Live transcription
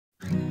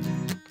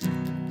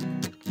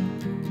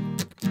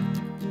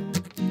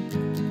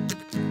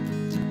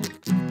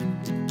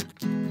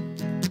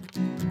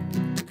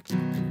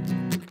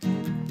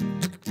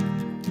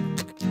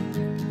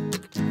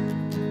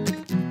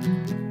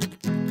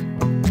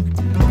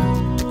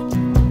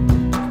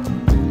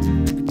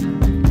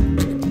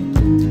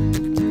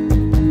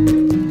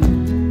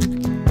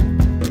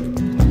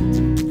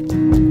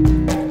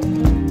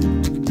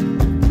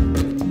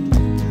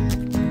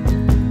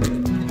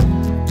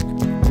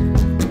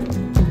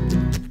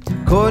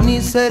Courtney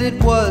said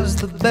it was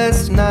the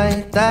best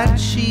night that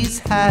she's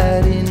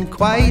had in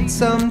quite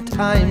some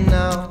time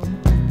now,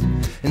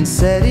 and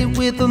said it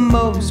with the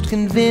most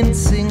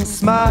convincing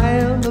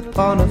smile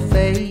upon her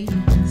face.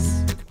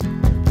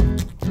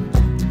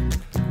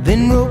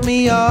 Then wrote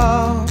me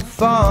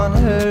off on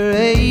her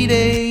 8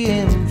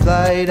 a.m.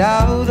 flight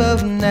out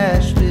of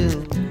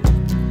Nashville.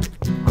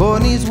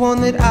 Courtney's one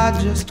that I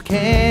just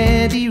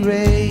can't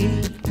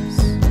erase.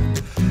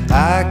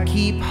 I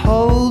keep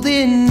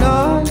holding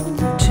on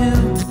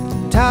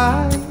too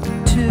tight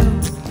to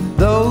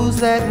those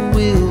that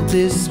will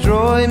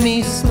destroy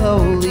me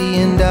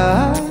slowly, and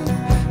I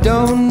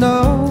don't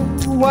know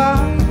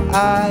why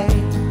I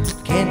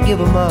can't give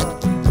them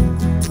up.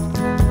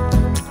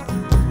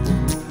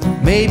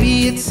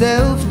 Maybe it's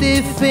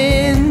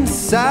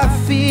self-defense, I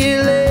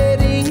feel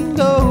letting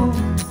go,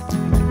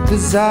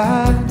 'cause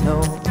I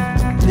know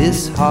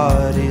this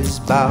heart is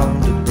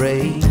bound to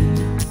break.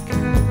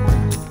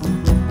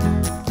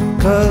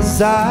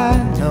 'Cause I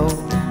know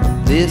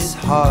this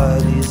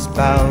heart is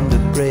bound to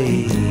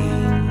break.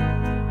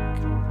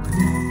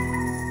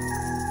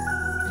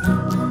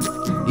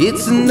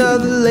 It's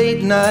another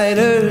late night,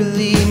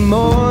 early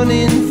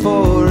morning,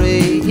 4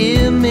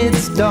 a.m.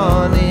 it's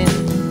dawning,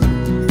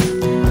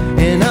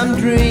 and I'm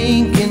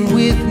drinking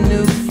with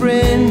new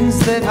friends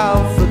that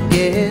I'll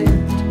forget.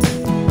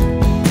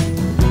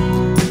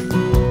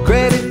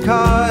 Credit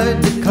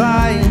card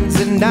declines,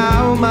 and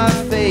now my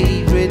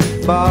favorite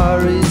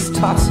bar is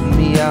tossing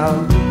me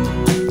out.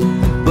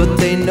 But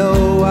they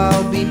know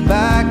I'll be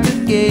back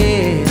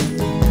again,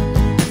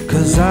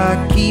 'cause I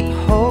keep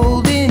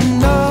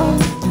holding on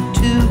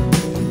too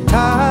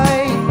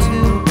tight to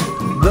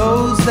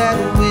those that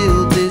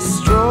will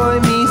destroy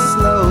me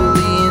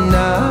slowly, and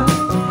I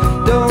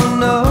don't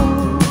know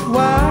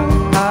why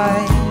I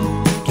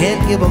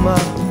can't give them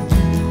up.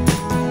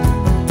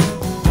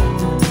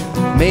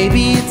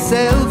 Maybe it's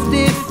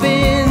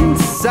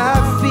self-defense, I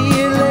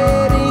feel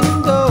letting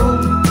go,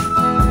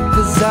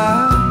 'cause I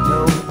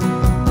know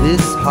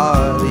this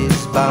heart is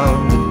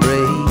bound to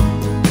break.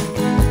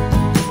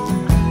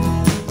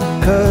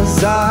 'Cause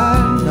I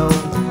know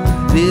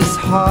this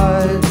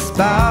heart's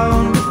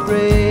bound to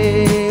break.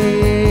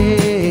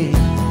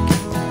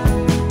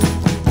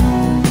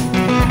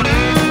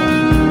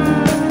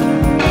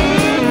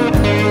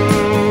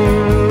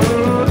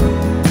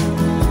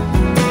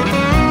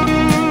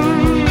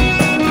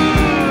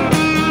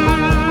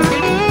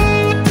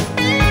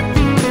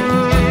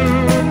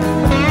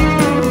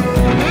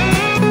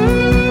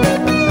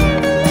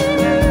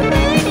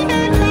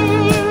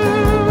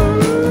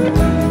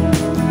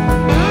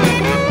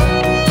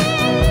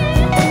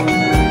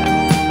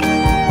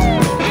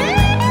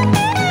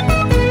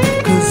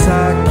 'Cause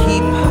I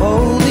keep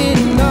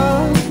holding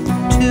on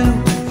too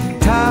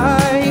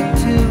tight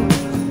to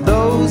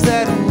those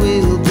that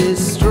will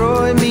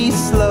destroy me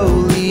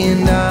slowly,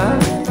 and I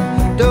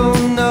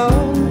don't know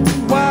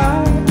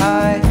why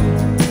I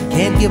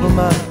can't give them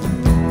up.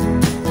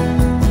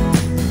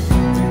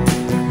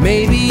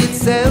 Maybe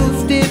it's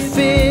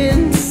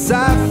self-defense, I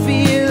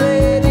feel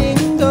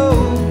letting go,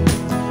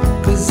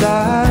 'cause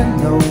I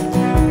know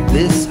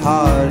this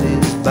heart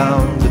is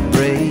bound to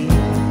break.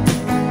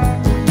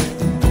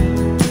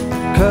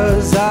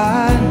 'Cause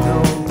I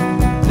know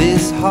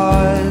this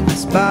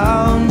heart's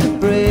bound to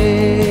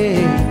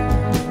break.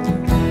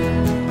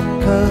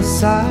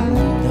 'Cause I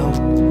know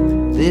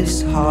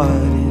this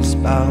heart is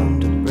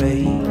bound to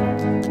break.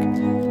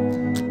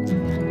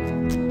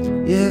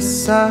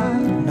 Yes, I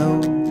know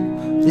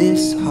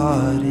this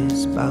heart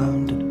is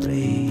bound to break.